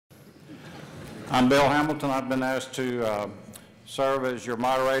I'm Bill Hamilton. I've been asked to serve as your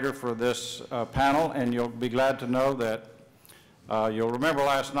moderator for this panel, and you'll be glad to know that you'll remember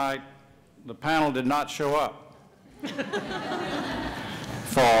last night the panel did not show up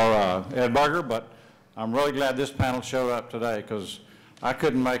for Ed Berger, but I'm really glad this panel showed up today because I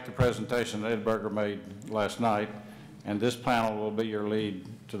couldn't make the presentation that Ed Berger made last night, and this panel will be your lead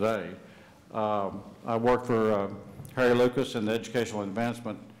today. I work for Harry Lucas in the Educational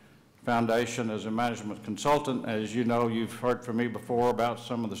Advancement Foundation as a management consultant. As you know, you've heard from me before about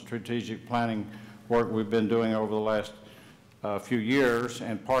some of the strategic planning work we've been doing over the last few years,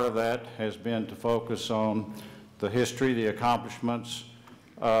 and part of that has been to focus on the history, the accomplishments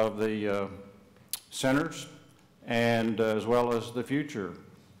of the centers, and as well as the future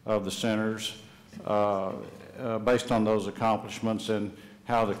of the centers based on those accomplishments and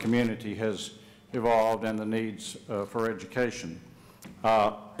how the community has evolved and the needs for education.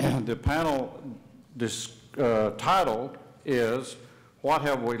 The panel title is, What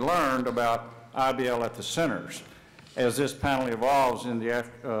Have We Learned About IBL at the Centers? As this panel evolves in the,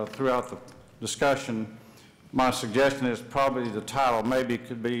 throughout the discussion, my suggestion is probably the title maybe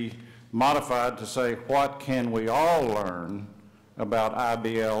could be modified to say, what can we all learn about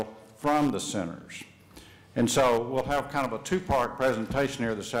IBL from the centers? And so we'll have kind of a two-part presentation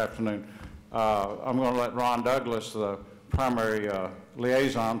here this afternoon. I'm going to let Ron Douglas, the primary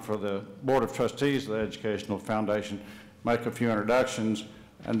liaison for the Board of Trustees of the Educational Foundation, make a few introductions,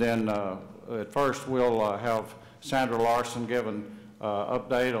 and then at first we'll have Sandra Laursen give an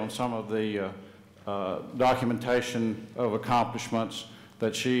update on some of the documentation of accomplishments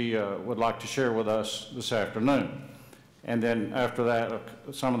that she would like to share with us this afternoon. And then after that,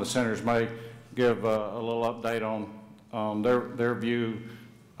 some of the centers may give a little update on their view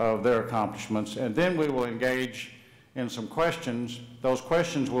of their accomplishments. And then we will engage in some questions. Those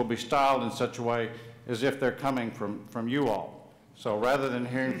questions will be styled in such a way as if they're coming from you all. So rather than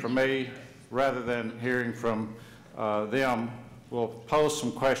hearing from me, rather than hearing from them, we'll pose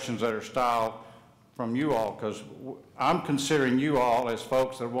some questions that are styled from you all, because I'm considering you all as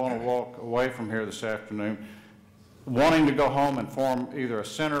folks that want to walk away from here this afternoon wanting to go home and form either a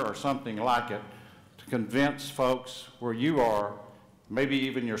center or something like it to convince folks where you are, maybe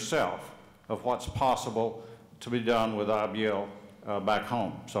even yourself, of what's possible to be done with IBL back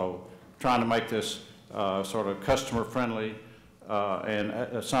home. So trying to make this sort of customer-friendly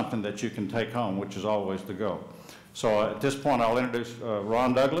and something that you can take home, which is always the goal. So at this point, I'll introduce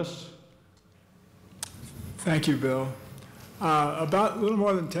Ron Douglas. Thank you, Bill. About a little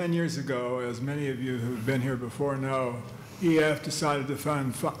more than 10 years ago, as many of you who've been here before know, EF decided to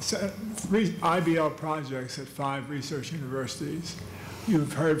fund 3 IBL projects at 5 research universities.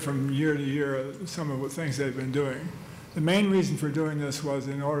 You've heard from year to year some of the things they've been doing. The main reason for doing this was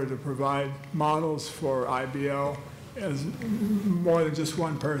in order to provide models for IBL as more than just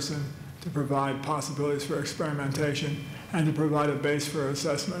one person, to provide possibilities for experimentation, and to provide a base for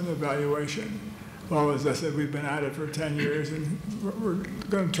assessment and evaluation. Well, as I said, we've been at it for 10 years, and what we're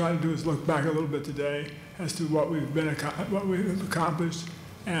going to try to do is look back a little bit today as to what we've accomplished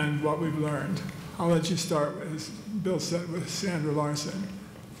and what we've learned. I'll let you start, as Bill said, with Sandra Laursen.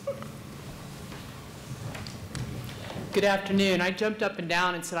 Good afternoon. I jumped up and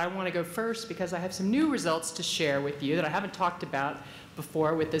down and said I want to go first because I have some new results to share with you that I haven't talked about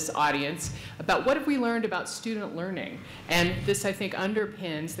before with this audience about what have we learned about student learning. And this, I think,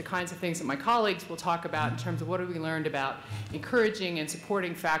 underpins the kinds of things that my colleagues will talk about in terms of what have we learned about encouraging and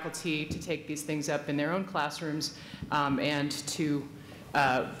supporting faculty to take these things up in their own classrooms and to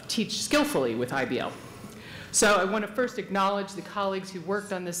teach skillfully with IBL. So I want to first acknowledge the colleagues who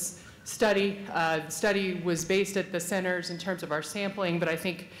worked on this study. The study was based at the centers in terms of our sampling, but I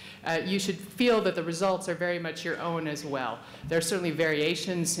think you should feel that the results are very much your own as well. There are certainly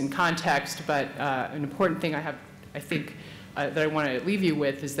variations in context, but an important thing I think that I want to leave you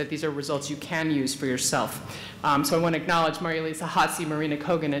with is that these are results you can use for yourself. So I want to acknowledge Maria-Lisa Hatzi, Marina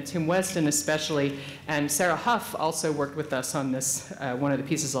Kogan, and Tim Weston especially, and Sarah Huff also worked with us on this, one of the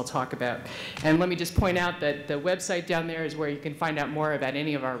pieces I'll talk about. And let me just point out that the website down there is where you can find out more about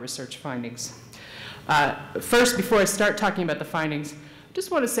any of our research findings. First, before I start talking about the findings, I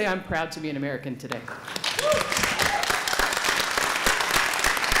just want to say I'm proud to be an American today.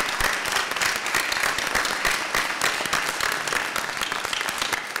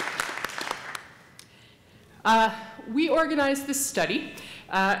 We organized this study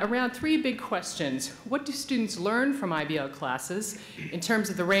around 3 big questions. What do students learn from IBL classes in terms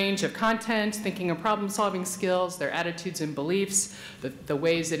of the range of content, thinking and problem-solving skills, their attitudes and beliefs, the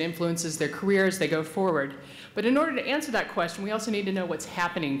ways it influences their career as they go forward? But in order to answer that question, we also need to know what's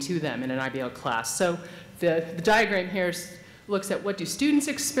happening to them in an IBL class. So the diagram here looks at what do students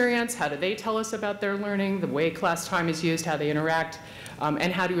experience, how do they tell us about their learning, the way class time is used, how they interact,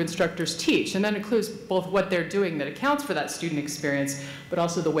 and how do instructors teach. And that includes both what they're doing that accounts for that student experience, but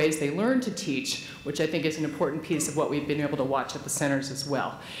also the ways they learn to teach, which I think is an important piece of what we've been able to watch at the centers as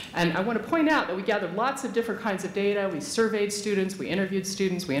well. And I want to point out that we gathered lots of different kinds of data. We surveyed students, we interviewed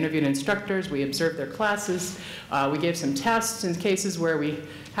instructors, we observed their classes, we gave some tests in cases where we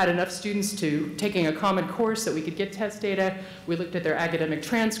had enough students taking a common course that we could get test data. We looked at their academic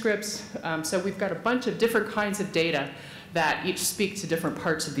transcripts. So we've got a bunch of different kinds of data that each speak to different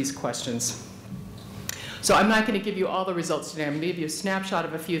parts of these questions. So I'm not going to give you all the results today. I'm going to give you a snapshot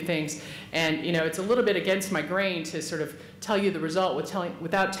of a few things. And it's a little bit against my grain to sort of tell you the result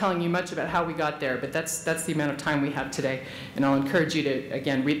without telling you much about how we got there. But that's the amount of time we have today. And I'll encourage you to,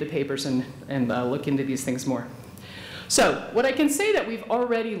 again, read the papers and look into these things more. So what I can say that we've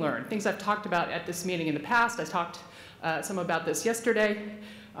already learned, things I've talked about at this meeting in the past, I talked some about this yesterday.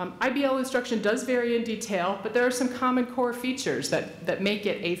 IBL instruction does vary in detail, but there are some common core features that make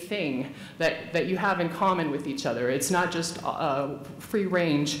it a thing that you have in common with each other. It's not just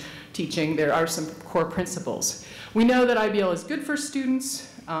free-range teaching. There are some core principles. We know that IBL is good for students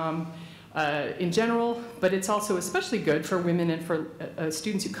in general, but it's also especially good for women and for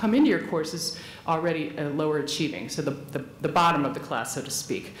students who come into your courses already lower achieving, so the bottom of the class, so to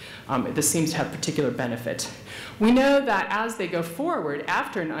speak. This seems to have particular benefit. We know that as they go forward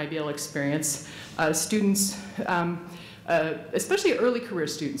after an IBL experience, students, especially early career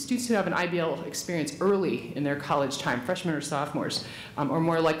students who have an IBL experience early in their college time, freshmen or sophomores, are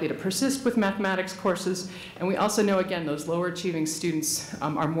more likely to persist with mathematics courses. And we also know, again, those lower achieving students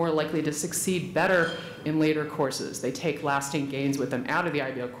are more likely to succeed better in later courses. They take lasting gains with them out of the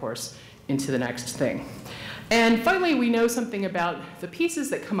IBL course into the next thing. And finally, we know something about the pieces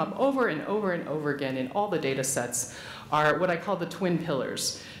that come up over and over and over again in all the data sets are what I call the twin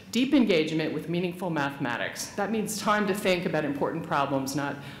pillars. Deep engagement with meaningful mathematics. That means time to think about important problems,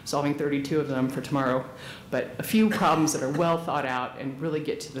 not solving 32 of them for tomorrow, but a few problems that are well thought out and really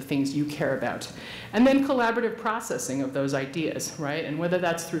get to the things you care about. And then collaborative processing of those ideas, right? And whether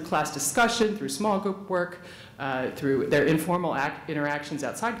that's through class discussion, through small group work, through their informal interactions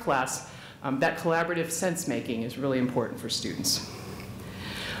outside class, that collaborative sense-making is really important for students.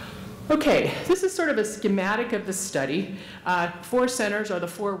 Okay, this is sort of a schematic of the study. 4 centers are the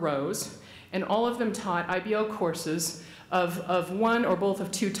 4 rows, and all of them taught IBL courses of one or both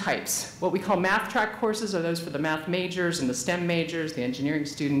of 2 types. What we call math track courses are those for the math majors and the STEM majors, the engineering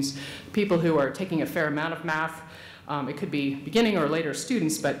students, people who are taking a fair amount of math. It could be beginning or later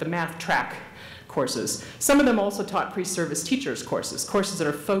students, but the math track courses. Some of them also taught pre-service teachers courses that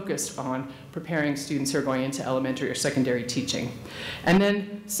are focused on preparing students who are going into elementary or secondary teaching. And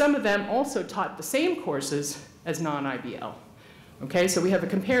then some of them also taught the same courses as non-IBL. Okay, so we have a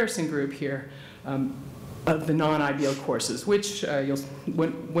comparison group here of the non-IBL courses, which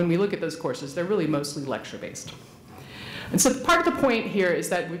when we look at those courses, they're really mostly lecture-based. And so part of the point here is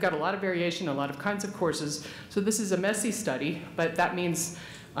that we've got a lot of variation, a lot of kinds of courses. So this is a messy study, but that means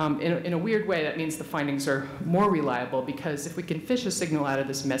in a weird way, that means the findings are more reliable, because if we can fish a signal out of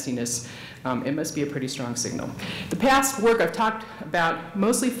this messiness, it must be a pretty strong signal. The past work I've talked about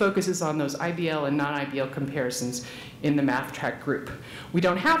mostly focuses on those IBL and non-IBL comparisons in the math track group. We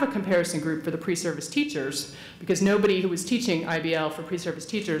don't have a comparison group for the pre-service teachers, because nobody who was teaching IBL for pre-service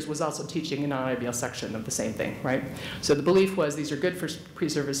teachers was also teaching a non-IBL section of the same thing, right? So the belief was these are good for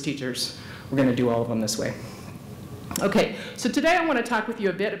pre-service teachers. We're going to do all of them this way. Okay, so today I want to talk with you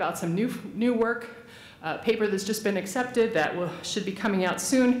a bit about some new work, paper that's just been accepted that should be coming out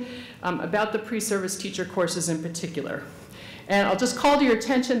soon, about the pre-service teacher courses in particular. And I'll just call to your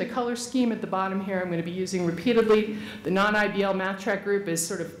attention the color scheme at the bottom here I'm going to be using repeatedly. The non-IBL math track group is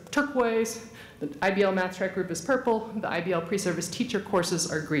sort of turquoise. The IBL math track group is purple. The IBL pre-service teacher courses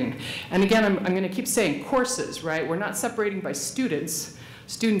are green. And again, I'm going to keep saying courses, right? We're not separating by students.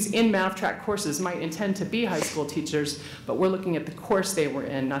 Students in math track courses might intend to be high school teachers, but we're looking at the course they were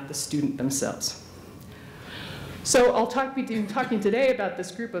in, not the student themselves. So I'll be talking today about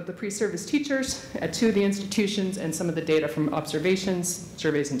this group of the pre-service teachers at 2 of the institutions and some of the data from observations,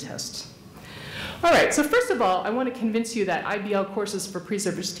 surveys, and tests. All right, so first of all, I want to convince you that IBL courses for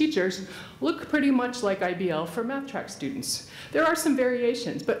pre-service teachers look pretty much like IBL for math track students. There are some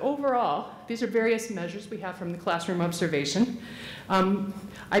variations, but overall, these are various measures we have from the classroom observation.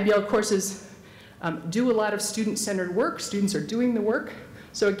 IBL courses do a lot of student-centered work. Students are doing the work.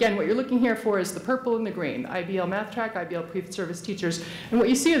 So again, what you're looking here for is the purple and the green, the IBL math track, IBL pre-service teachers. And what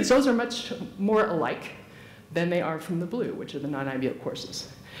you see is those are much more alike than they are from the blue, which are the non-IBL courses.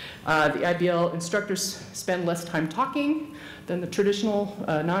 The IBL instructors spend less time talking than the traditional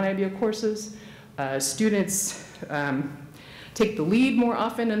non-IBL courses. Students take the lead more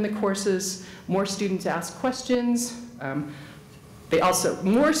often in the courses. More students ask questions.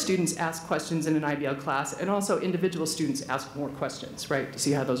 More students ask questions in an IBL class, and also individual students ask more questions, right? You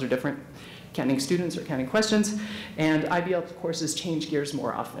see how those are different? Counting students or counting questions. And IBL courses change gears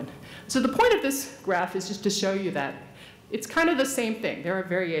more often. So the point of this graph is just to show you that it's kind of the same thing. There are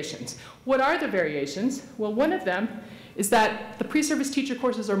variations. What are the variations? Well, one of them is that the pre-service teacher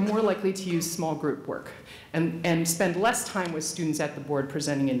courses are more likely to use small group work and spend less time with students at the board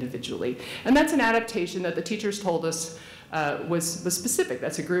presenting individually. And that's an adaptation that the teachers told us was specific.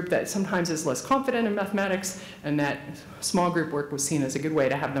 That's a group that sometimes is less confident in mathematics, and that small group work was seen as a good way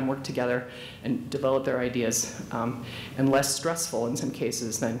to have them work together and develop their ideas, and less stressful in some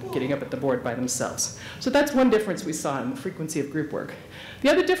cases than getting up at the board by themselves. So that's one difference we saw in the frequency of group work. The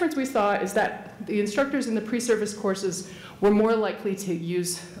other difference we saw is that the instructors in the pre-service courses were more likely to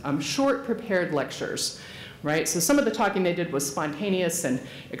use short prepared lectures. Right? So some of the talking they did was spontaneous and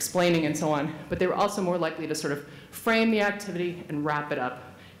explaining and so on, but they were also more likely to sort of frame the activity and wrap it up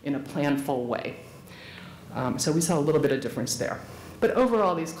in a planful way. So we saw a little bit of difference there. But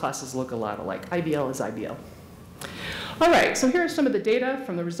overall, these classes look a lot alike. IBL is IBL. All right, so here are some of the data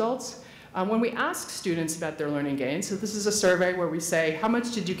from the results. When we ask students about their learning gains, so this is a survey where we say, how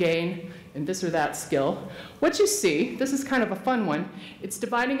much did you gain in this or that skill? What you see, this is kind of a fun one, it's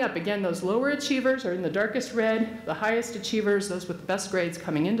dividing up, again, those lower achievers are in the darkest red, the highest achievers, those with the best grades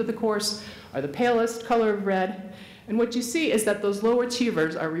coming into the course, are the palest color of red. And what you see is that those low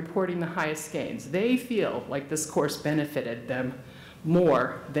achievers are reporting the highest gains. They feel like this course benefited them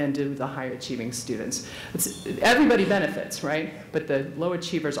more than do the high achieving students. Everybody benefits, right? But the low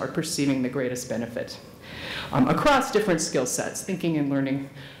achievers are perceiving the greatest benefit. Across different skill sets, thinking and learning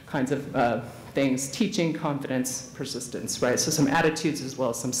kinds of things, teaching, confidence, persistence, right? So some attitudes as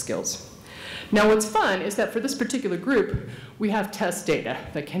well as some skills. Now what's fun is that for this particular group, we have test data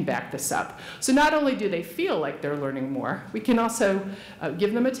that can back this up. So not only do they feel like they're learning more, we can also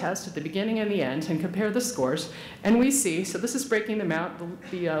give them a test at the beginning and the end and compare the scores. And we see, so this is breaking them out,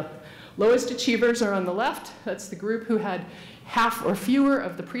 the lowest achievers are on the left. That's the group who had half or fewer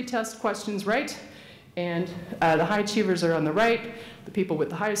of the pretest questions right. And the high achievers are on the right, the people with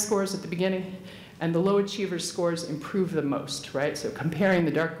the highest scores at the beginning. And the low achievers' scores improve the most, right? So comparing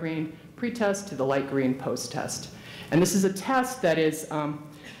the dark green pretest to the light green post-test. And this is a test that is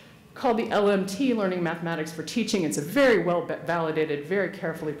called the LMT, Learning Mathematics for Teaching. It's a very well-validated, very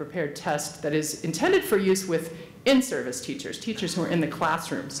carefully prepared test that is intended for use with in-service teachers, teachers who are in the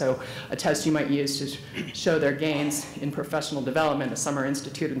classroom. So a test you might use to show their gains in professional development, a summer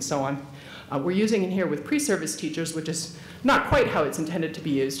institute, and so on. We're using it here with pre-service teachers, which is not quite how it's intended to be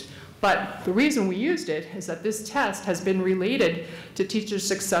used. But the reason we used it is that this test has been related to teachers'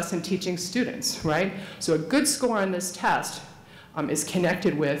 success in teaching students, right? So a good score on this test is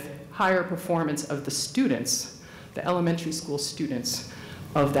connected with higher performance of the students, the elementary school students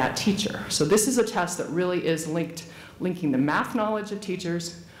of that teacher. So this is a test that really is linking the math knowledge of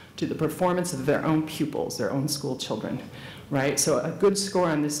teachers to the performance of their own pupils, their own school children, right? So a good score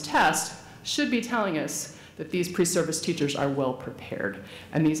on this test should be telling us that these pre-service teachers are well prepared.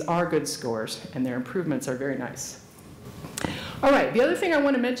 And these are good scores, and their improvements are very nice. All right, the other thing I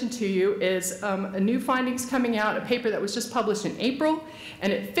want to mention to you is a new findings coming out, a paper that was just published in April,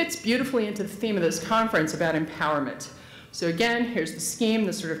 and it fits beautifully into the theme of this conference about empowerment. So again, here's the scheme,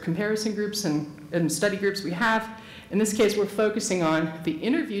 the sort of comparison groups and study groups we have. In this case, we're focusing on the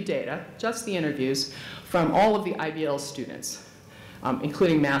interview data, just the interviews, from all of the IBL students,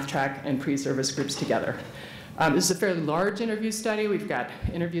 including math track and pre-service groups together. This is a fairly large interview study. We've got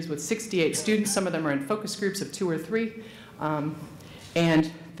interviews with 68 students. Some of them are in focus groups of 2 or 3.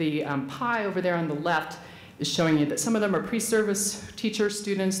 And the pie over there on the left is showing you that some of them are pre-service teacher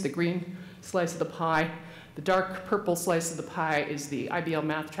students, the green slice of the pie. The dark purple slice of the pie is the IBL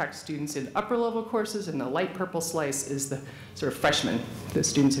math track students in upper level courses, and the light purple slice is the sort of freshmen, the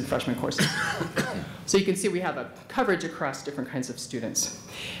students in freshman courses. So you can see we have a coverage across different kinds of students.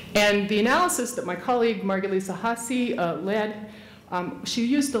 And the analysis that my colleague Margalisa Hassi led, she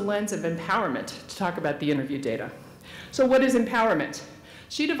used the lens of empowerment to talk about the interview data. So what is empowerment?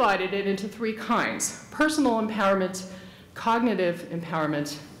 She divided it into 3 kinds: personal empowerment, cognitive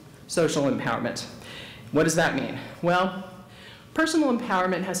empowerment, social empowerment. What does that mean? Well, Personal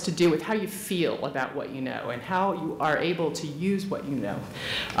empowerment has to do with how you feel about what you know and how you are able to use what you know.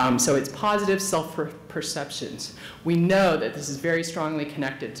 So it's positive self-perceptions. We know that this is very strongly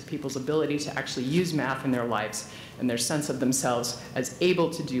connected to people's ability to actually use math in their lives and their sense of themselves as able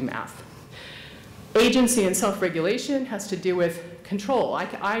to do math. Agency and self-regulation has to do with control.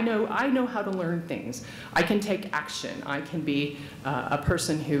 I know how to learn things. I can take action. I can be a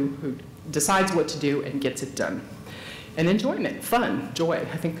person who decides what to do and gets it done. And enjoyment, fun, joy.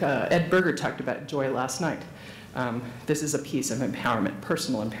 I think Ed Berger talked about joy last night. This is a piece of empowerment,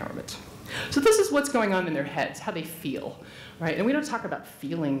 personal empowerment. So this is what's going on in their heads, how they feel, right? And we don't talk about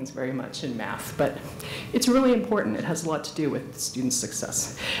feelings very much in math, but it's really important. It has a lot to do with student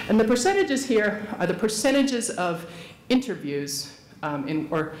success. And the percentages here are the percentages of interviews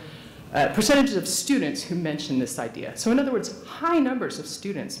percentages of students who mention this idea. So in other words, high numbers of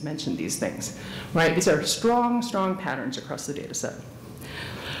students mention these things, right? These are strong, strong patterns across the data set.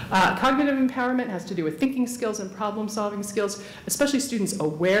 Cognitive empowerment has to do with thinking skills and problem-solving skills, especially students'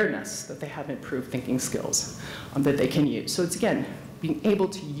 awareness that they have improved thinking skills that they can use. So it's, again, being able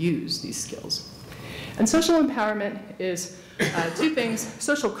to use these skills. And social empowerment is two things: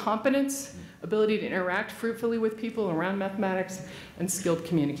 social competence, ability to interact fruitfully with people around mathematics, and skilled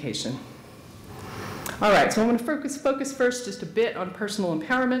communication. All right, so I'm going to focus first just a bit on personal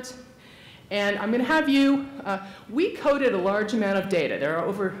empowerment. And I'm going to have you, we coded a large amount of data.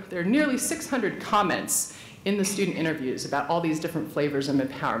 There are nearly 600 comments in the student interviews about all these different flavors of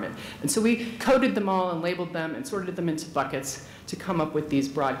empowerment. And so we coded them all and labeled them and sorted them into buckets to come up with these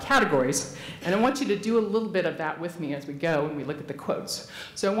broad categories. And I want you to do a little bit of that with me as we go and we look at the quotes.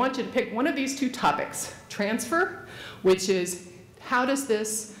 So I want you to pick one of these two topics: transfer, which is how does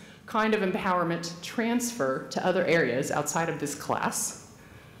this kind of empowerment transfer to other areas outside of this class?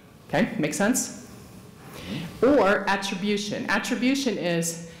 Okay, make sense? Or attribution. Attribution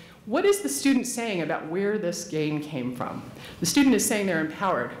is, what is the student saying about where this gain came from? The student is saying they're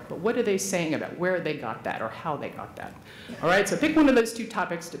empowered, but what are they saying about where they got that or how they got that? All right, so pick one of those two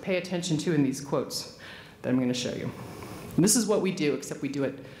topics to pay attention to in these quotes that I'm going to show you. And this is what we do, except we do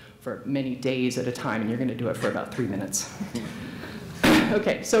it for many days at a time, and you're going to do it for about 3 minutes.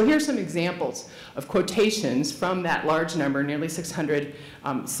 Okay, so here's some examples of quotations from that large number, nearly 600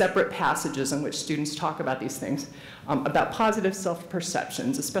 separate passages in which students talk about these things, about positive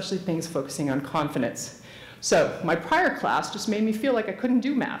self-perceptions, especially things focusing on confidence. So my prior class just made me feel like I couldn't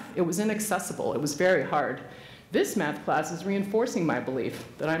do math. It was inaccessible. It was very hard. This math class is reinforcing my belief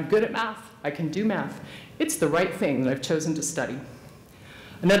that I'm good at math. I can do math. It's the right thing that I've chosen to study.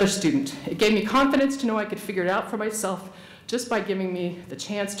 Another student, it gave me confidence to know I could figure it out for myself just by giving me the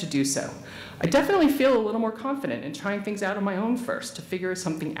chance to do so. I definitely feel a little more confident in trying things out on my own first to figure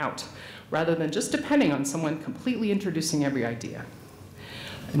something out, rather than just depending on someone completely introducing every idea.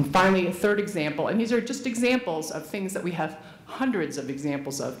 And finally, a third example, and these are just examples of things that we have hundreds of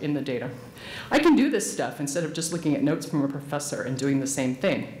examples of in the data. I can do this stuff instead of just looking at notes from a professor and doing the same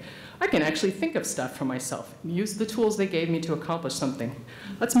thing. I can actually think of stuff for myself, use the tools they gave me to accomplish something.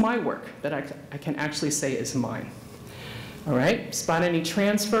 That's my work that I can actually say is mine. All right, spot any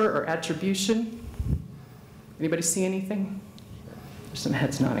transfer or attribution? Anybody see anything? There's some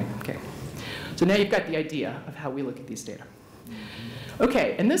heads nodding, okay. So now you've got the idea of how we look at these data.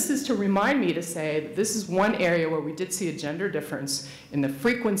 Okay, and this is to remind me to say that this is one area where we did see a gender difference in the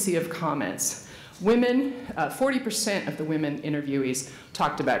frequency of comments. Women, 40% of the women interviewees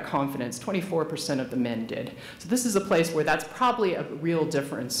talked about confidence, 24% of the men did. So this is a place where that's probably a real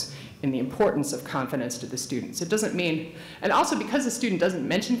difference in the importance of confidence to the students. It doesn't mean, and also because the student doesn't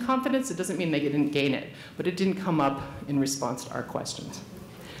mention confidence, it doesn't mean they didn't gain it, but it didn't come up in response to our questions.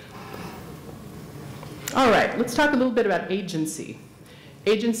 All right, let's talk a little bit about agency.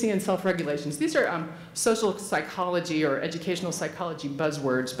 Agency and self-regulations. These are social psychology or educational psychology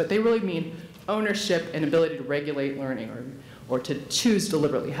buzzwords, but they really mean ownership and ability to regulate learning or to choose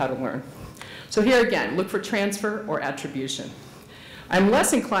deliberately how to learn. So here again, look for transfer or attribution. I'm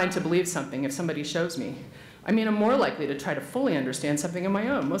less inclined to believe something if somebody shows me. I mean, I'm more likely to try to fully understand something on my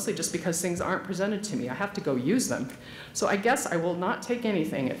own, mostly just because things aren't presented to me. I have to go use them. So I guess I will not take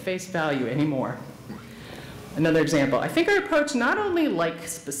anything at face value anymore. Another example, I think I approach not only like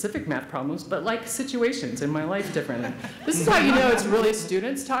specific math problems, but like situations in my life differently. This is how you know it's really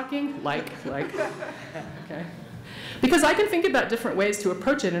students talking, like, okay? Because I can think about different ways to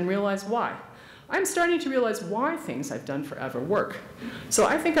approach it and realize why. I'm starting to realize why things I've done forever work. So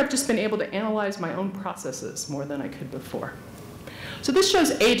I think I've just been able to analyze my own processes more than I could before. So this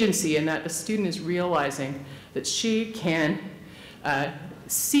shows agency in that the student is realizing that she can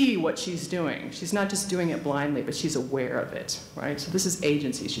see what she's doing. She's not just doing it blindly, but she's aware of it, right? So this is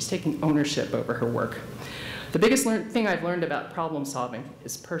agency. She's taking ownership over her work. The biggest thing I've learned about problem solving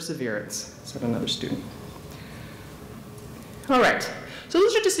is perseverance, said another student. All right, so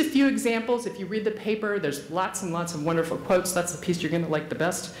those are just a few examples. If you read the paper, there's lots and lots of wonderful quotes. That's the piece you're going to like the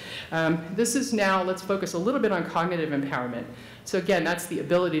best. This is now, let's focus a little bit on cognitive empowerment. So again, that's the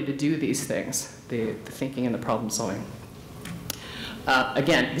ability to do these things, the thinking and the problem solving.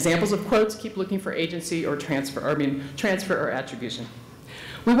 Again, examples of quotes, keep looking for agency or transfer or attribution.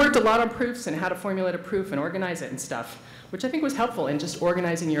 We worked a lot on proofs and how to formulate a proof and organize it and stuff, which I think was helpful in just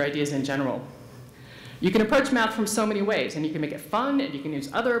organizing your ideas in general. You can approach math from so many ways, and you can make it fun, and you can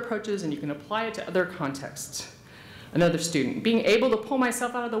use other approaches, and you can apply it to other contexts. Another student, being able to pull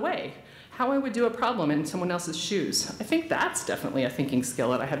myself out of the way, how I would do a problem in someone else's shoes. I think that's definitely a thinking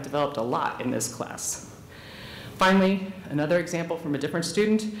skill that I have developed a lot in this class. Finally, another example from a different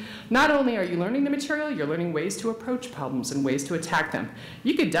student. Not only are you learning the material, you're learning ways to approach problems and ways to attack them.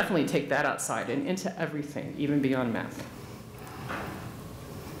 You could definitely take that outside and into everything, even beyond math.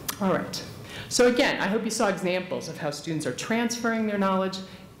 All right. So again, I hope you saw examples of how students are transferring their knowledge,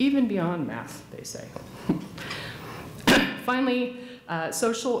 even beyond math, they say. Finally,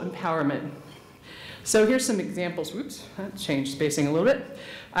 social empowerment. So here's some examples. Whoops, that changed spacing a little bit.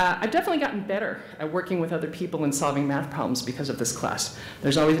 I've definitely gotten better at working with other people and solving math problems because of this class.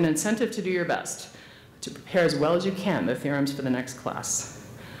 There's always an incentive to do your best, to prepare as well as you can the theorems for the next class.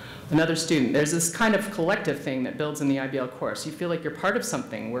 Another student, there's this kind of collective thing that builds in the IBL course. You feel like you're part of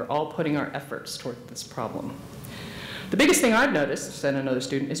something. We're all putting our efforts toward this problem. The biggest thing I've noticed, said another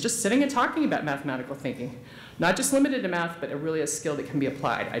student, is just sitting and talking about mathematical thinking. Not just limited to math, but really a skill that can be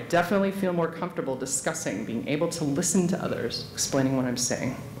applied. I definitely feel more comfortable discussing, being able to listen to others, explaining what I'm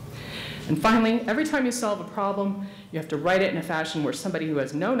saying. And finally, every time you solve a problem, you have to write it in a fashion where somebody who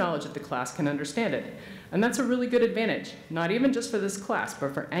has no knowledge of the class can understand it. And that's a really good advantage, not even just for this class,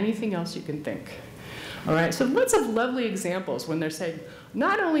 but for anything else you can think. All right, so lots of lovely examples when they're saying,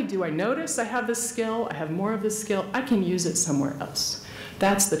 not only do I notice I have this skill, I have more of this skill, I can use it somewhere else.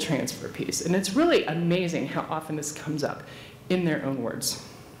 That's the transfer piece. And it's really amazing how often this comes up in their own words.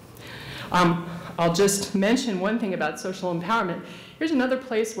 I'll just mention one thing about social empowerment. Here's another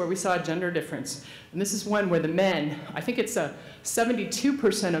place where we saw a gender difference. And this is one where the men, I think it's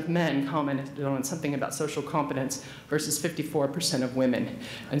 72% of men commented on something about social competence versus 54% of women.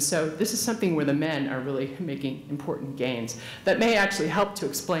 And so this is something where the men are really making important gains. That may actually help to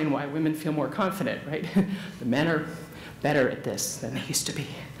explain why women feel more confident, right? The men are better at this than they used to be.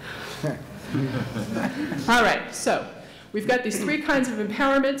 All right, so we've got these three kinds of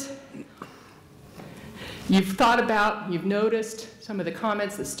empowerment. You've thought about, you've noticed some of the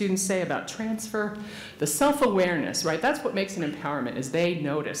comments that students say about transfer. The self-awareness, right? That's what makes an empowerment, is they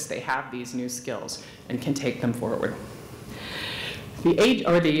notice they have these new skills and can take them forward.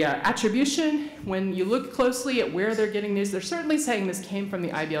 The attribution, when you look closely at where they're getting these, they're certainly saying this came from the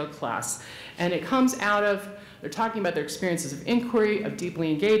IBL class. And it comes out of, they're talking about their experiences of inquiry, of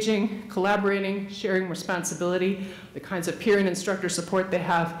deeply engaging, collaborating, sharing responsibility, the kinds of peer and instructor support they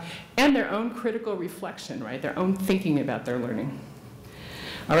have, and their own critical reflection, right? Their own thinking about their learning.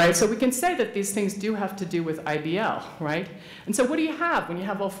 All right, so we can say that these things do have to do with IBL, right? And so what do you have when you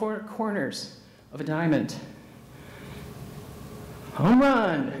have all four corners of a diamond? Home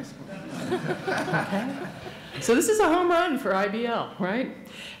run. Okay. So this is a home run for IBL, right?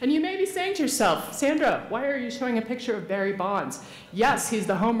 And you may be saying to yourself, Sandra, why are you showing a picture of Barry Bonds? Yes, he's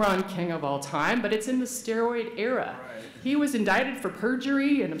the home run king of all time, but it's in the steroid era. He was indicted for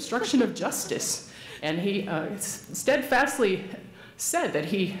perjury and obstruction of justice. And he steadfastly said that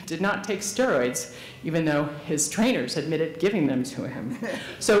he did not take steroids, even though his trainers admitted giving them to him.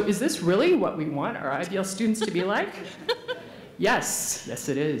 So is this really what we want our IBL students to be like? Yes, yes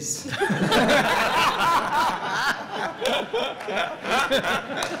it is.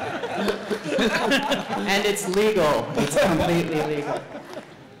 And it's legal. It's completely legal.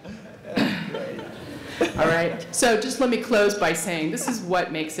 All right, so just let me close by saying this is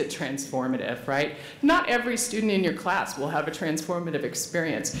what makes it transformative, right? Not every student in your class will have a transformative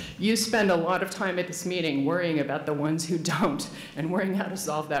experience. You spend a lot of time at this meeting worrying about the ones who don't and worrying how to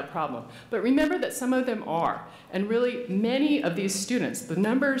solve that problem. But remember that some of them are. And really, many of these students, the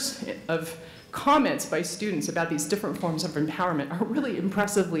numbers of comments by students about these different forms of empowerment are really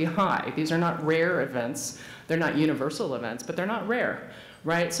impressively high. These are not rare events. They're not universal events, but they're not rare,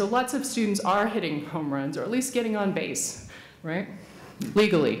 right? So lots of students are hitting home runs, or at least getting on base, right?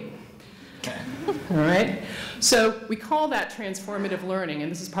 Legally. All right? So we call that transformative learning,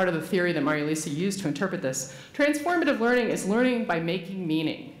 and this is part of the theory that Maria-Lisa used to interpret this. Transformative learning is learning by making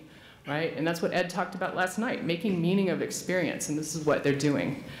meaning, right? And that's what Ed talked about last night, making meaning of experience, and this is what they're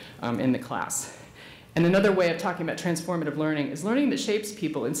doing in the class. And another way of talking about transformative learning is learning that shapes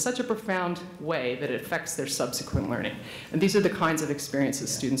people in such a profound way that it affects their subsequent learning. And these are the kinds of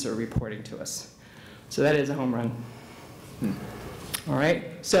experiences students are reporting to us. So that is a home run. All right,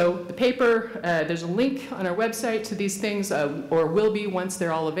 so the paper, there's a link on our website to these things, or will be once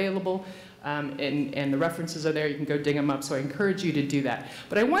they're all available, and the references are there. You can go dig them up, so I encourage you to do that.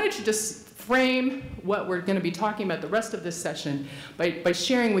 But I wanted to just frame what we're going to be talking about the rest of this session by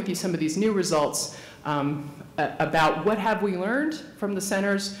sharing with you some of these new results about what have we learned from the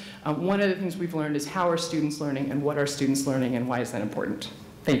centers. One of the things we've learned is how are students learning and what are students learning and why is that important.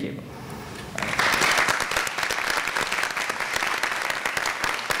 Thank you.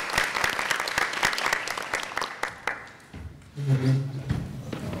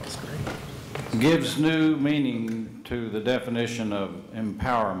 Gives new meaning to the definition of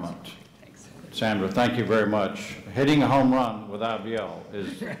empowerment. Sandra, thank you very much. Hitting a home run with IBL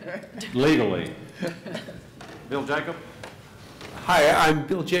is legally. Bill Jacob? Hi, I'm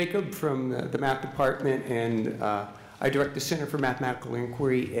Bill Jacob from the math department, and I direct the Center for Mathematical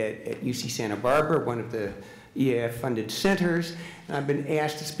Inquiry at UC Santa Barbara, one of the EAF-funded centers. And I've been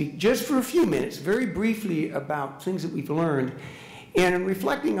asked to speak just for a few minutes, very briefly, about things that we've learned. And in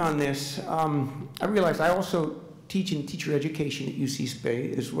reflecting on this, I realized I also teach in teacher education at UC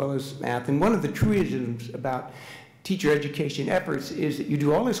Spa as well as math. And one of the truisms about teacher education efforts is that you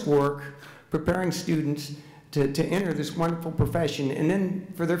do all this work preparing students to enter this wonderful profession. And then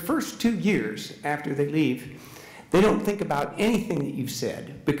for their first 2 years after they leave, they don't think about anything that you've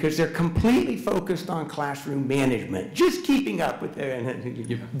said because they're completely focused on classroom management, just keeping up with it, and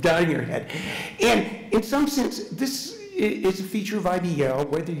you're nodding your head. And in some sense, this is a feature of IBL,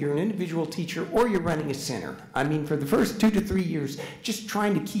 whether you're an individual teacher or you're running a center. I mean, for the first 2 to 3 years, just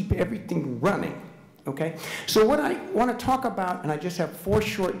trying to keep everything running, okay? So what I want to talk about, and I just have 4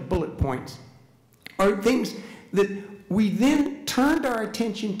 short bullet points, are things that we then turned our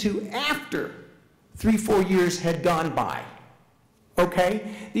attention to after 3, 4 years had gone by,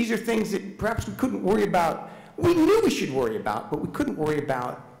 okay? These are things that perhaps we couldn't worry about. We knew we should worry about, but we couldn't worry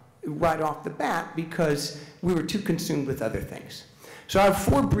about right off the bat because we were too consumed with other things. So I have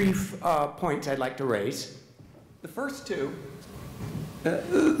 4 brief points I'd like to raise. The first two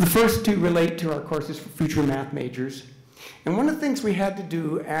relate to our courses for future math majors. And one of the things we had to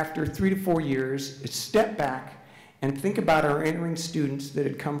do after 3 to 4 years is step back and think about our entering students that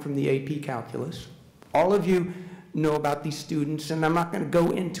had come from the AP Calculus. All of you know about these students, and I'm not going to go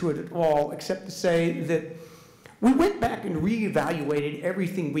into it at all except to say that we went back and reevaluated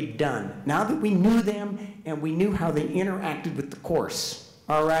everything we'd done. Now that we knew them and we knew how they interacted with the course,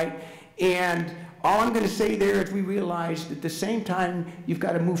 all right? And all I'm going to say there is we realized at the same time you've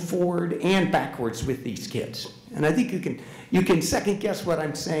got to move forward and backwards with these kids. And I think you can second guess what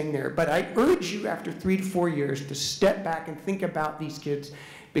I'm saying there, but I urge you after 3 to 4 years to step back and think about these kids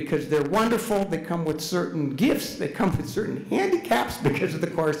because they're wonderful. They come with certain gifts. They come with certain handicaps because of the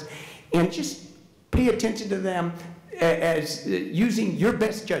course, and just pay attention to them as using your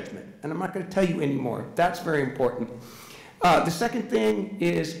best judgment. And I'm not going to tell you anymore. That's very important. The second thing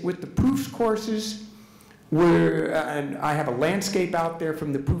is with the proofs courses, and I have a landscape out there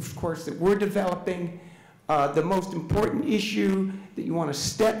from the proofs course that we're developing. The most important issue that you want to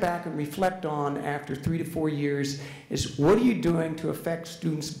step back and reflect on after 3 to 4 years is what are you doing to affect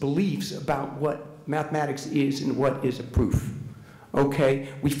students' beliefs about what mathematics is and what is a proof? Okay,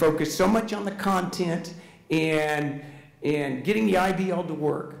 we focus so much on the content and getting the IBL to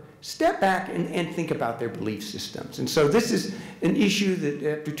work. Step back and think about their belief systems. And so this is an issue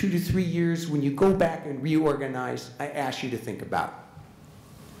that after 2 to 3 years, when you go back and reorganize, I ask you to think about.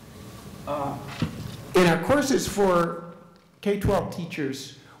 In our courses for K-12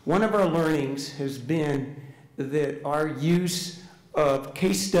 teachers, one of our learnings has been that our use of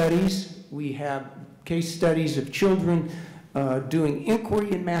case studies, we have case studies of children doing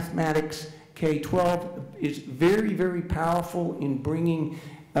inquiry in mathematics. K-12 is very, very powerful in bringing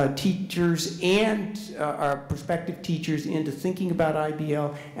teachers and our prospective teachers into thinking about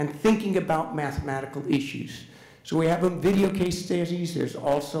IBL and thinking about mathematical issues. So we have video case studies. There's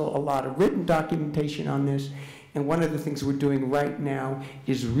also a lot of written documentation on this. And one of the things we're doing right now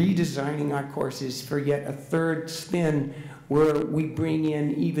is redesigning our courses for yet a third spin where we bring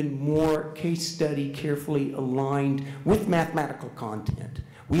in even more case study carefully aligned with mathematical content.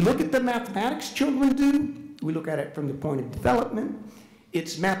 We look at the mathematics children do. We look at it from the point of development.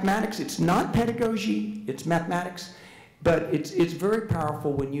 It's mathematics. It's not pedagogy. It's mathematics. But it's very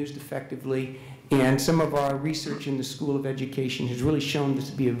powerful when used effectively. And some of our research in the School of Education has really shown this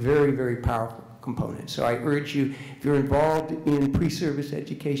to be a very, very powerful component. So I urge you, if you're involved in pre-service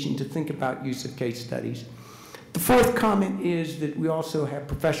education, to think about use of case studies. The fourth comment is that we also have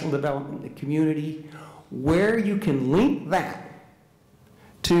professional development in the community, where you can link that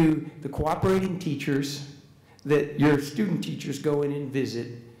to the cooperating teachers that your student teachers go in and visit,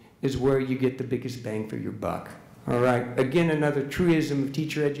 is where you get the biggest bang for your buck. All right, again, another truism of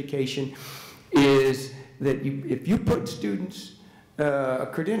teacher education is that if you put students, a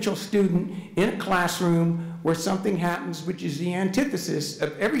credentialed student, in a classroom where something happens which is the antithesis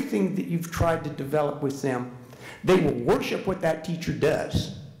of everything that you've tried to develop with them, they will worship what that teacher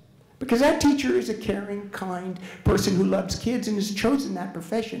does. Because that teacher is a caring, kind person who loves kids and has chosen that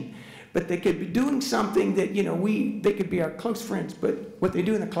profession. But they could be doing something that, you know, they could be our close friends, but what they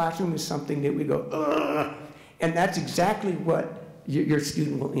do in the classroom is something that we go, ugh. And that's exactly what your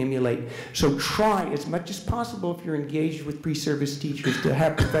student will emulate. So try as much as possible, if you're engaged with pre-service teachers, to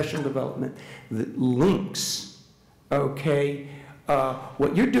have professional development that links, okay,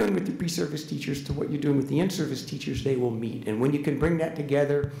 what you're doing with the pre-service teachers to what you're doing with the in-service teachers. They will meet. And when you can bring that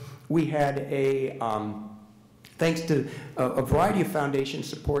together, we had a, thanks to a variety of foundation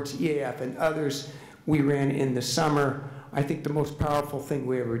supports, EAF and others, we ran in the summer, I think the most powerful thing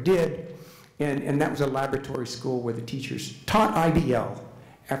we ever did. And that was a laboratory school where the teachers taught IBL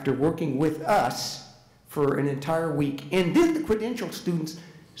after working with us for an entire week. And then the credentialed students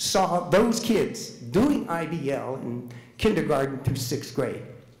saw those kids doing IBL in kindergarten through 6th grade.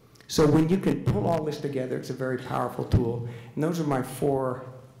 So when you can pull all this together, it's a very powerful tool. And those are my 4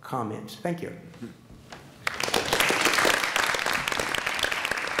 comments. Thank you.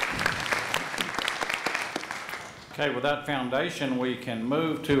 Okay, with that foundation, we can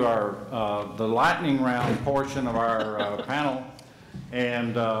move to our the lightning round portion of our panel.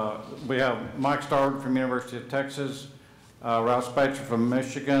 And we have Mike Starbird from University of Texas, Ralf Spatzier from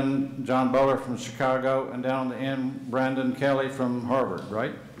Michigan, John Boller from Chicago, and down the end, Brandon Kelly from Harvard,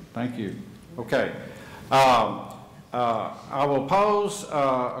 right? Thank you. Okay. I will pose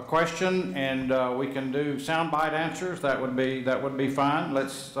a question, and we can do soundbite answers. That would be fine.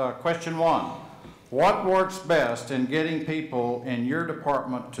 Let's question 1. What works best in getting people in your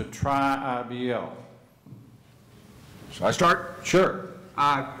department to try IBL? Shall I start? Sure.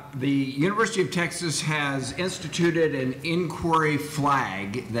 The University of Texas has instituted an inquiry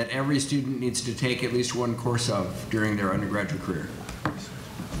flag that every student needs to take at least 1 course of during their undergraduate career.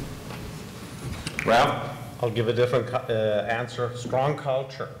 Ralf? I'll give a different answer. Strong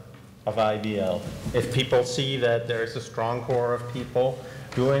culture of IBL. If people see that there is a strong core of people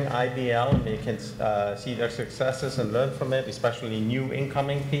doing IBL and they can see their successes and learn from it, especially new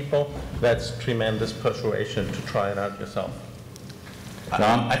incoming people, that's tremendous persuasion to try it out yourself.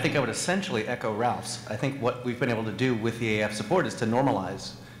 John? I think I would essentially echo Ralph's. I think what we've been able to do with the AF support is to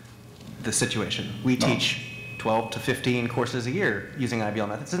normalize the situation. We teach 12 to 15 courses a year using IBL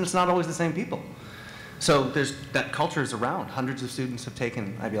methods, and it's not always the same people. So that culture is around. Hundreds of students have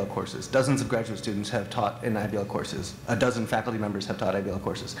taken IBL courses. Dozens of graduate students have taught in IBL courses. A dozen faculty members have taught IBL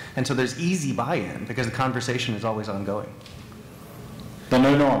courses. And so there's easy buy-in because the conversation is always ongoing. The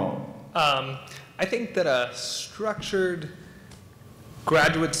new normal. I think that a structured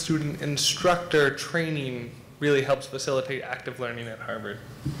graduate student instructor training really helps facilitate active learning at Harvard.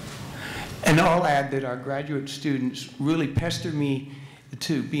 And I'll add that our graduate students really pester me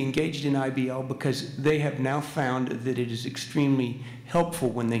to be engaged in IBL because they have now found that it is extremely helpful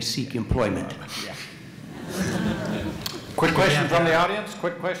when they seek employment. Yeah. Quick question from the audience.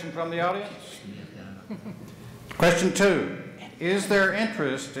 Quick question from the audience. Question 2. Is there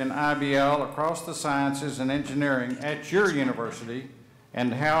interest in IBL across the sciences and engineering at your university,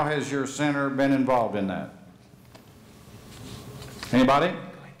 and how has your center been involved in that? Anybody?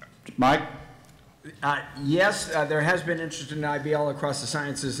 Mike? Yes, there has been interest in IBL across the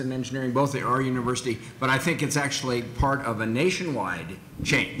sciences and engineering, both at our university, but I think it's actually part of a nationwide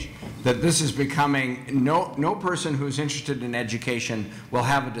change. That this is becoming, no person who's interested in education will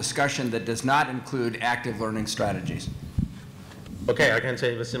have a discussion that does not include active learning strategies. Okay, I can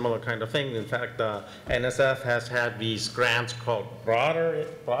say a similar kind of thing. In fact, NSF has had these grants called broader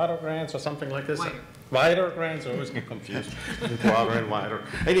grants or something like this. Wider grants, I always get confused. Broader and wider.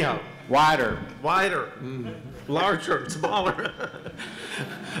 Anyhow, wider, larger, smaller.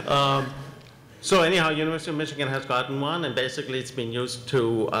 So anyhow, University of Michigan has gotten one, and basically it's been used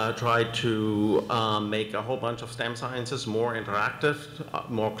to try to make a whole bunch of STEM sciences more interactive,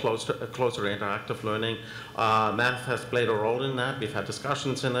 closer interactive learning. Math has played a role in that. We've had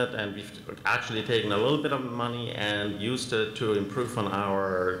discussions in it, and we've actually taken a little bit of money and used it to improve on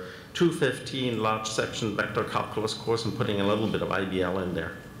our 215 large section vector calculus course and putting a little bit of IBL in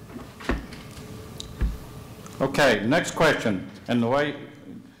there. Okay, next question. And the way,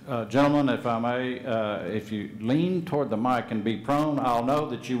 gentlemen, if I may, if you lean toward the mic and be prone, I'll know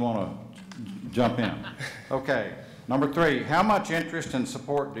that you want to jump in. Okay, number 3, how much interest and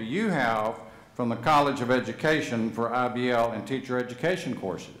support do you have from the College of Education for IBL and teacher education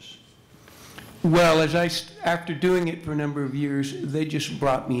courses? Well, after doing it for a number of years, they just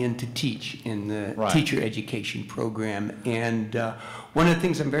brought me in to teach in the teacher education program. And one of the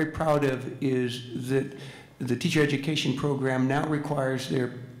things I'm very proud of is that the teacher education program now requires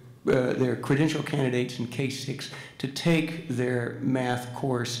their credential candidates in K-6 to take their math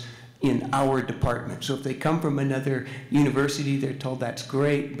course in our department. So if they come from another university, they're told that's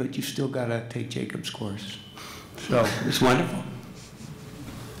great, but you've still got to take Jacob's course. So it's wonderful.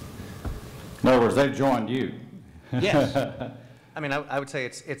 In other words, they've joined you. Yes. I mean, I would say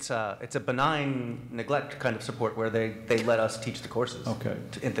it's a benign neglect kind of support where they let us teach the courses. Okay.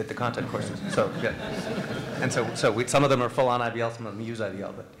 The content courses. So yeah. And so some of them are full on IBL, some of them use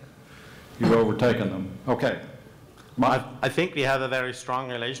IBL, but yeah. You've overtaken them. Okay. I think we have a very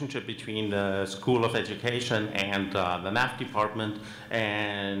strong relationship between the School of Education and the math department,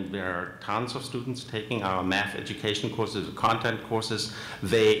 and there are tons of students taking our math education courses, content courses.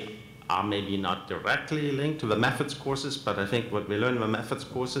 They are maybe not directly linked to the methods courses, but I think what we learn in the methods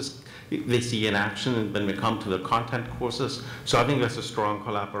courses, they see in action when we come to the content courses. So I think there's a strong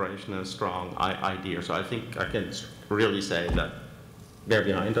collaboration and a strong idea. So I think I can really say that they're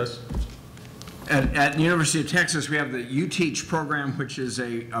behind us. At the University of Texas, we have the UTeach program, which is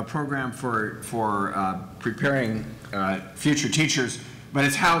a program for preparing future teachers, but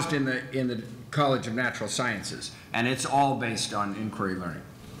it's housed in the College of Natural Sciences, and it's all based on inquiry learning.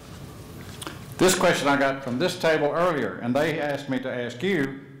 This question I got from this table earlier, and they asked me to ask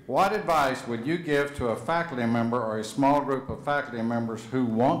you, what advice would you give to a faculty member or a small group of faculty members who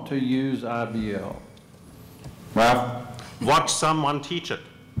want to use IBL? Ralf? Watch someone teach it.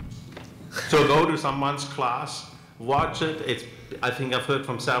 So go to someone's class, watch it. I think I've heard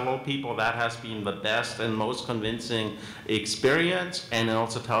from several people that has been the best and most convincing experience, and it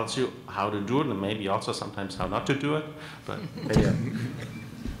also tells you how to do it, and maybe also sometimes how not to do it. But yeah.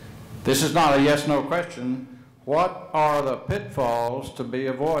 This is not a yes/no question. What are the pitfalls to be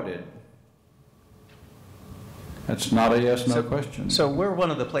avoided? That's not a yes/no question. So we're one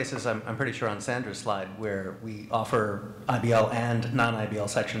of the places, I'm pretty sure on Sandra's slide, where we offer IBL and non-IBL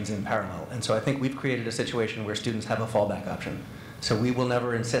sections in parallel. And so I think we've created a situation where students have a fallback option. So we will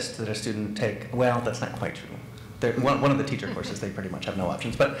never insist that a student take, well, that's not quite true. One of the teacher courses, they pretty much have no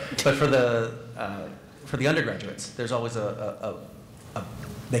options. But for the undergraduates, there's always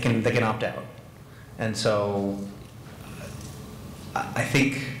they can opt out. And so I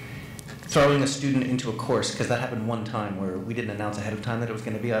think throwing a student into a course, because that happened one time where we didn't announce ahead of time that it was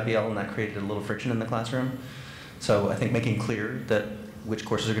going to be IBL, and that created a little friction in the classroom. So I think making clear that which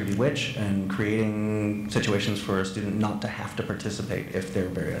courses are going to be which, and creating situations for a student not to have to participate if they're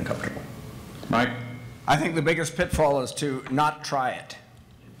very uncomfortable. Mike? I think the biggest pitfall is to not try it.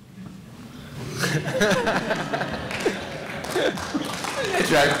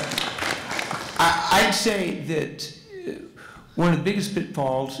 That's right. I'd say that one of the biggest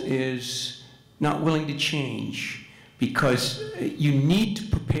pitfalls is not willing to change, because you need to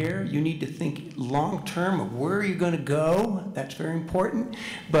prepare, you need to think long-term of where you're going to go. That's very important.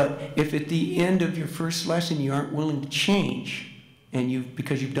 But if at the end of your first lesson you aren't willing to change, and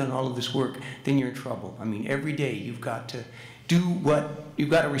because you've done all of this work, then you're in trouble. I mean, every day you've got to you've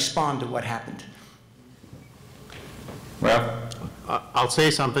got to respond to what happened. Well, I'll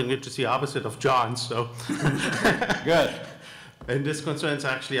say something which is the opposite of John, so. Good. And this concerns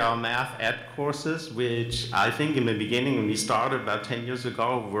actually our math ed courses, which I think in the beginning when we started about 10 years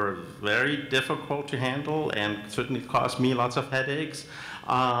ago were very difficult to handle and certainly caused me lots of headaches.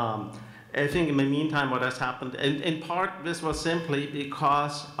 I think in the meantime what has happened, and in part this was simply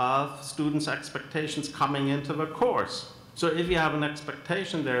because of students' expectations coming into the course. So if you have an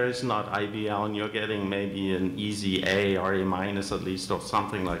expectation there is not IBL and you're getting maybe an easy A or A minus at least or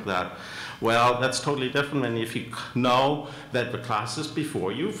something like that, well, that's totally different than if you know that the classes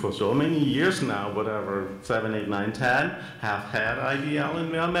before you for so many years now, whatever, 7, 8, 9, 10, have had IBL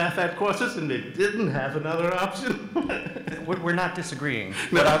in their math ed courses and they didn't have another option. We're not disagreeing.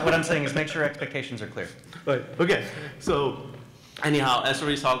 What I'm saying is make sure expectations are clear. Right, okay. So anyhow, as a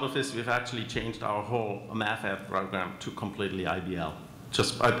result of this, we've actually changed our whole math ed program to completely IBL.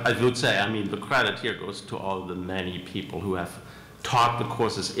 Just, I would say, I mean, the credit here goes to all the many people who have taught the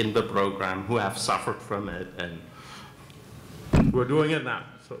courses in the program, who have suffered from it, and we're doing it now.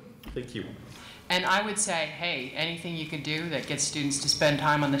 So thank you. And I would say, hey, anything you can do that gets students to spend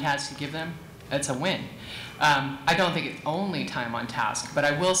time on the task you give them, that's a win. I don't think it's only time on task, but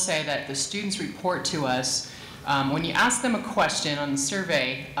I will say that the students report to us when you ask them a question on the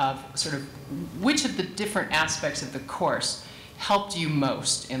survey of sort of which of the different aspects of the course helped you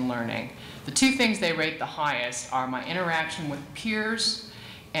most in learning. The two things they rate the highest are my interaction with peers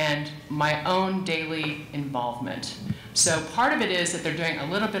and my own daily involvement. So part of it is that they're doing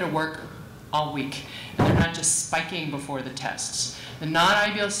a little bit of work all week, and they're not just spiking before the tests. The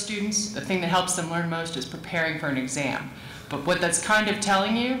non-IBL students, the thing that helps them learn most is preparing for an exam. But what that's kind of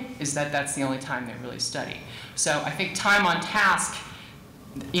telling you is that that's the only time they really study. So I think time on task,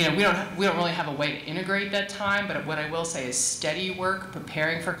 you know, we don't really have a way to integrate that time, but what I will say is steady work,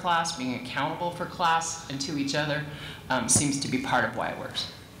 preparing for class, being accountable for class and to each other seems to be part of why it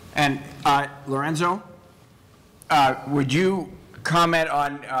works. And Lorenzo, would you comment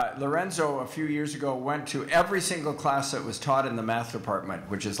on, Lorenzo a few years ago went to every single class that was taught in the math department,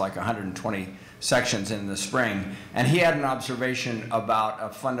 which is like 120 sections in the spring, and he had an observation about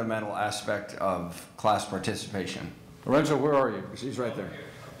a fundamental aspect of class participation. Lorenzo, where are you? He's right there.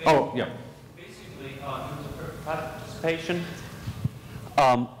 Oh, yeah. Basically, in terms of participation,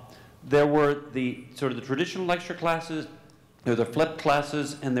 there were the sort of the traditional lecture classes, there were the flipped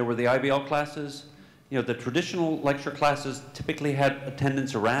classes, and there were the IBL classes. You know, the traditional lecture classes typically had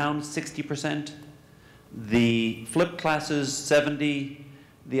attendance around 60%. The flipped classes, 70.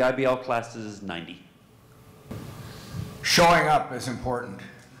 The IBL classes, 90. Showing up is important.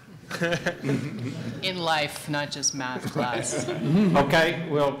 In life, not just math class. Okay,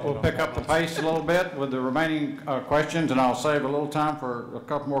 we'll pick up the pace a little bit with the remaining questions, and I'll save a little time for a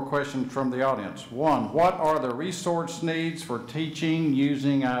couple more questions from the audience. One, what are the resource needs for teaching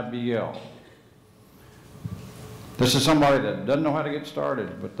using IBL? This is somebody that doesn't know how to get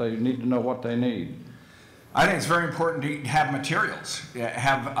started, but they need to know what they need. I think it's very important to have materials.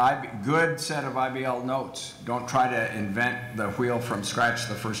 Have a good set of IBL notes. Don't try to invent the wheel from scratch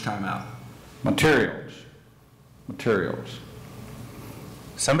the first time out. Materials. Materials.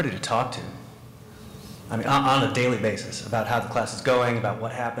 Somebody to talk to. I mean, on a daily basis about how the class is going, about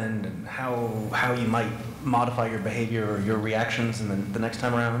what happened, and how you might modify your behavior or your reactions in the next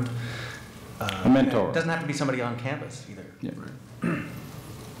time around. A mentor. It doesn't have to be somebody on campus either. Yeah.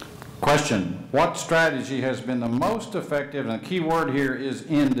 Question, what strategy has been the most effective, and the key word here is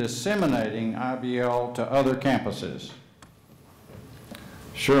in disseminating IBL to other campuses?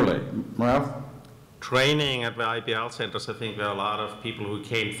 Surely. Ralf? Training at the IBL Centers, I think there are a lot of people who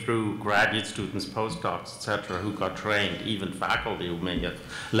came through, graduate students, postdocs, etc., who got trained, even faculty who may have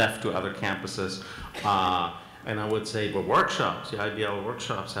left to other campuses. And I would say the workshops, the IBL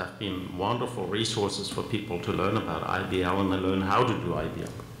workshops have been wonderful resources for people to learn about IBL and to learn how to do IBL.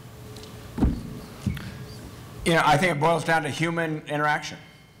 You know, I think it boils down to human interaction.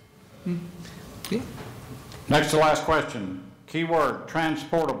 Yeah. Next to last question. Key word,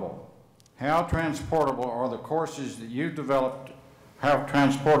 transportable. How transportable are the courses that you've developed, how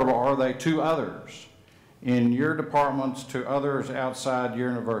transportable are they to others in your departments, to others outside your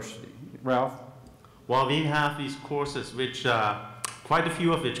university? Ralf? Well, we have these courses which, quite a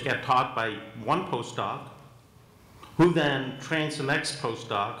few of which get taught by one postdoc, who then trains the next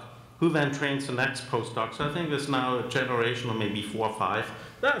postdoc, who then trains the next postdoc. So I think there's now a generation of maybe 4 or 5.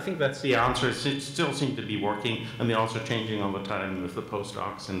 I think that's the answer. It still seems to be working, and they're also changing all the time with the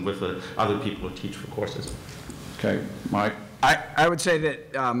postdocs and with the other people who teach the courses. Okay, Mike? I would say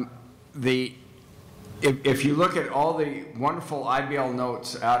that if you look at all the wonderful IBL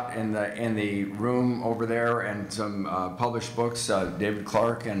notes out in the room over there and some published books, David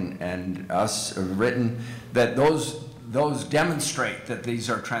Clark and us have written, that those demonstrate that these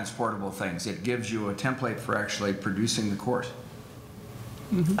are transportable things. It gives you a template for actually producing the course.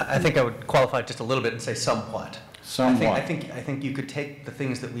 Mm-hmm. I think I would qualify just a little bit and say somewhat. Somewhat. I think you could take the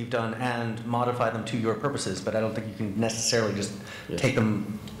things that we've done and modify them to your purposes, but I don't think you can necessarily just take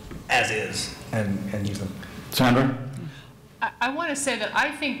them as is and use them. Sandra? I want to say that I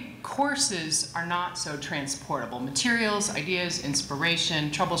think courses are not so transportable. Materials, ideas,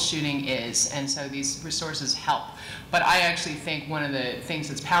 inspiration, troubleshooting is, and so these resources help. But I actually think one of the things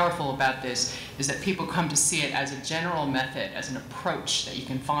that's powerful about this is that people come to see it as a general method, as an approach that you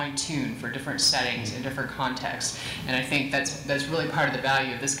can fine-tune for different settings and different contexts. And I think that's really part of the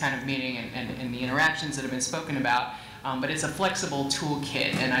value of this kind of meeting and the interactions that have been spoken about. But it's a flexible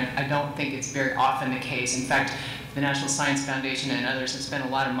toolkit, and I don't think it's very often the case. In fact, the National Science Foundation and others have spent a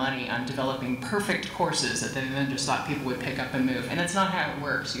lot of money on developing perfect courses that they then just thought people would pick up and move. And that's not how it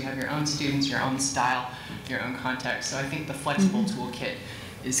works. You have your own students, your own style, your own context. So I think the flexible toolkit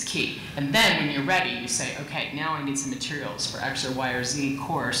is key. And then when you're ready, you say, okay, now I need some materials for X or Y or Z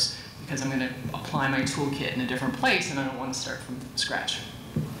course because I'm going to apply my toolkit in a different place and I don't want to start from scratch.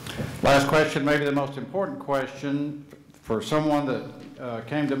 Last question, maybe the most important question for someone that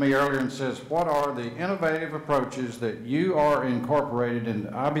came to me earlier and says, what are the innovative approaches that you are incorporated in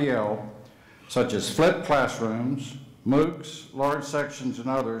IBL, such as flipped classrooms, MOOCs, large sections, and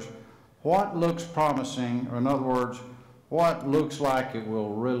others? What looks promising, or in other words, what looks like it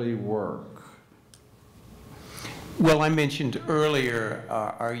will really work? Well, I mentioned earlier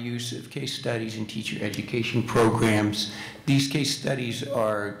our use of case studies in teacher education programs. These case studies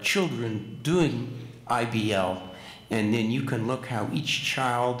are children doing IBL, and then you can look how each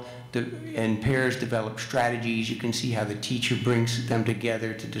child and pairs develop strategies. You can see how the teacher brings them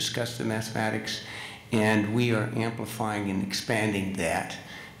together to discuss the mathematics, and we are amplifying and expanding that.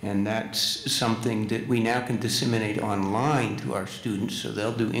 And that's something that we now can disseminate online to our students, so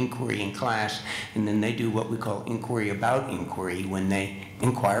they'll do inquiry in class, and then they do what we call inquiry about inquiry when they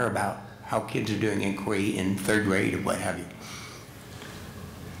inquire about how kids are doing inquiry in 3rd grade or what have you.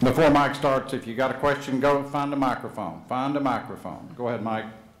 Before Mike starts, if you got a question, go find a microphone. Find a microphone. Go ahead, Mike.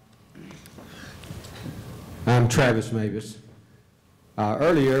 I'm Travis Mavis.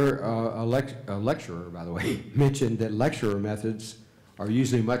 Earlier, a lecturer, by the way, mentioned that lecturer methods are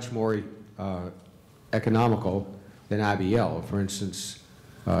usually much more economical than IBL. For instance,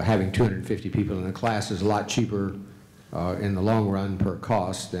 having 250 people in a class is a lot cheaper in the long run per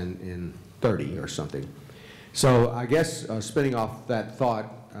cost than in 30 or something. So I guess spinning off that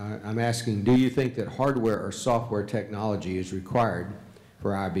thought, I'm asking, do you think that hardware or software technology is required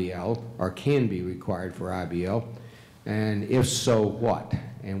for IBL or can be required for IBL? And if so, what?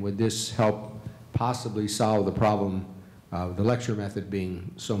 And would this help possibly solve the problem of the lecture method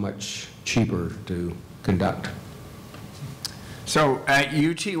being so much cheaper to conduct? So at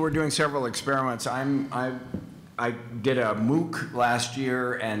UT, we're doing several experiments. I did a MOOC last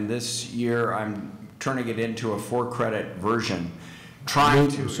year, and this year I'm turning it into a 4-credit version. A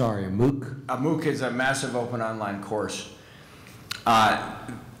MOOC? A MOOC is a massive open online course.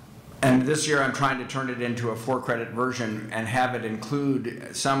 And this year I'm trying to turn it into a 4-credit version and have it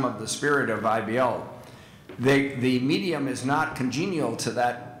include some of the spirit of IBL. The medium is not congenial to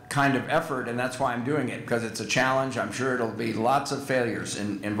that kind of effort, and that's why I'm doing it, because it's a challenge. I'm sure it'll be lots of failures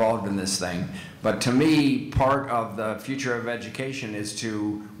involved in this thing. But to me, part of the future of education is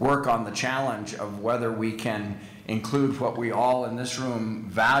to work on the challenge of whether we can include what we all in this room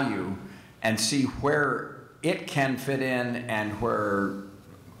value and see where it can fit in and where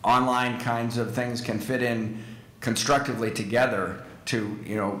online kinds of things can fit in constructively together to,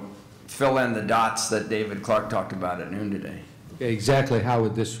 you know, fill in the dots that David Clark talked about at noon today. Exactly how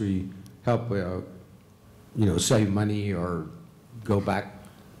would this help, you know, save money or go back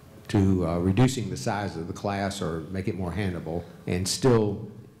to reducing the size of the class or make it more handleable and still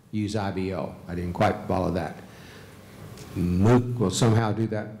use IBL? I didn't quite follow that. MOOC will somehow do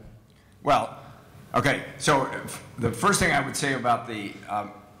that? Well, okay, so the first thing I would say about the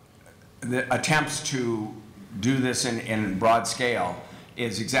attempts to do this in broad scale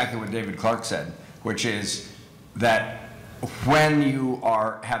is exactly what David Clark said, which is that when you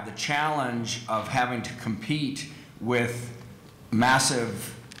have the challenge of having to compete with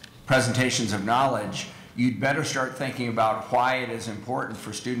massive presentations of knowledge, you'd better start thinking about why it is important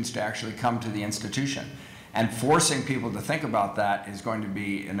for students to actually come to the institution. And forcing people to think about that is going to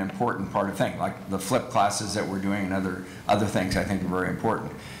be an important part of the thing, like the flipped classes that we're doing and other things I think are very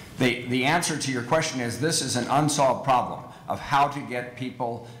important. The answer to your question is this is an unsolved problem of how to get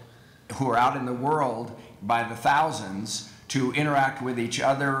people who are out in the world by the thousands to interact with each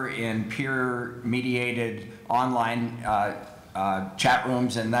other in peer-mediated online chat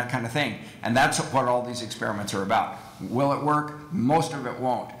rooms and that kind of thing. And that's what all these experiments are about. Will it work? Most of it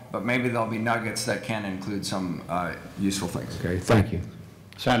won't, but maybe there'll be nuggets that can include some useful things. Okay, thank you.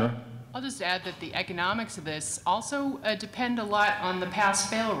 Sandra? I'll just add that the economics of this also depend a lot on the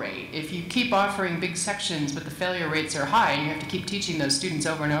pass-fail rate. If you keep offering big sections but the failure rates are high and you have to keep teaching those students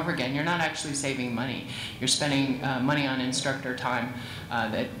over and over again, you're not actually saving money. You're spending money on instructor time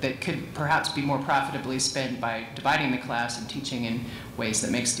that could perhaps be more profitably spent by dividing the class and teaching in ways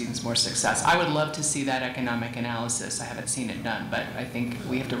that make students more successful. I would love to see that economic analysis. I haven't seen it done, but I think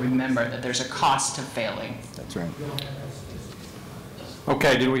we have to remember that there's a cost to failing. That's right.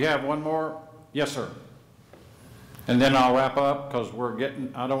 Okay, do we have one more? Yes, sir. And then I'll wrap up because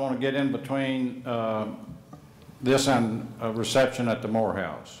I don't want to get in between this and a reception at the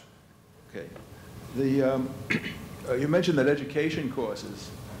Morehouse. Okay. You mentioned that education courses,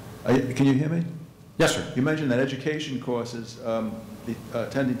 can you hear me? Yes, sir. You mentioned that education courses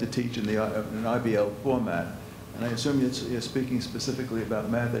tending to teach in an IBL format, and I assume you're speaking specifically about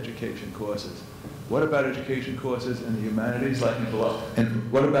math education courses. What about education courses in the humanities, like in philosophy?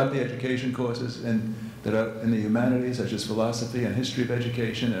 And what about the education courses that are in the humanities, such as philosophy and history of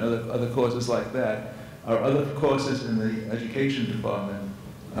education and other courses like that? Are other courses in the education department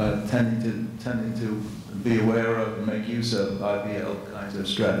tending to be aware of and make use of IBL kinds of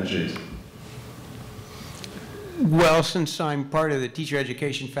strategies? Well, since I'm part of the teacher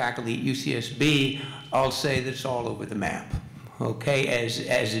education faculty at UCSB, I'll say that it's all over the map, okay, as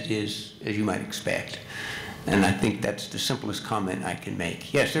it is, as you might expect. And I think that's the simplest comment I can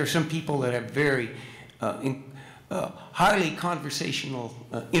make. Yes, there are some people that have very highly conversational,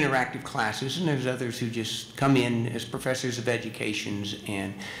 interactive classes, and there's others who just come in as professors of educations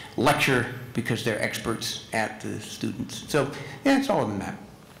and lecture because they're experts at the students. So, yeah, it's all over the map.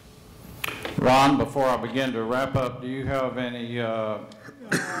 Ron, before I begin to wrap up, do you have any...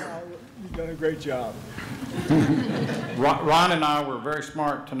 You've done a great job. Ron and I were very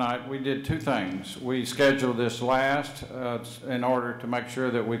smart tonight. We did two things. We scheduled this last in order to make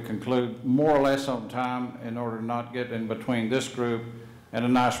sure that we conclude more or less on time in order to not get in between this group and a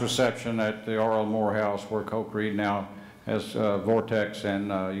nice reception at the R.L. Morehouse where Coke Reed now has Vortex,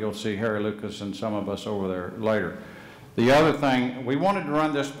 and you'll see Harry Lucas and some of us over there later. The other thing, we wanted to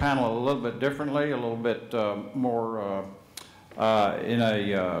run this panel a little bit differently, a little bit more in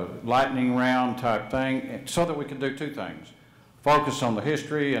a lightning round type thing, so that we could do two things. Focus on the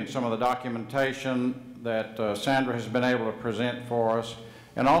history and some of the documentation that Sandra has been able to present for us.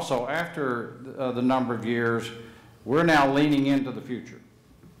 And also, after the number of years, we're now leaning into the future.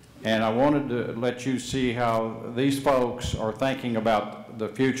 And I wanted to let you see how these folks are thinking about the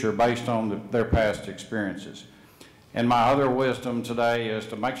future based on their past experiences. And my other wisdom today is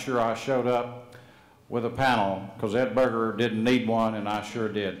to make sure I showed up with a panel, because Ed Berger didn't need one, and I sure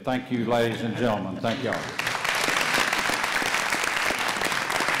did. Thank you, ladies and gentlemen. Thank y'all.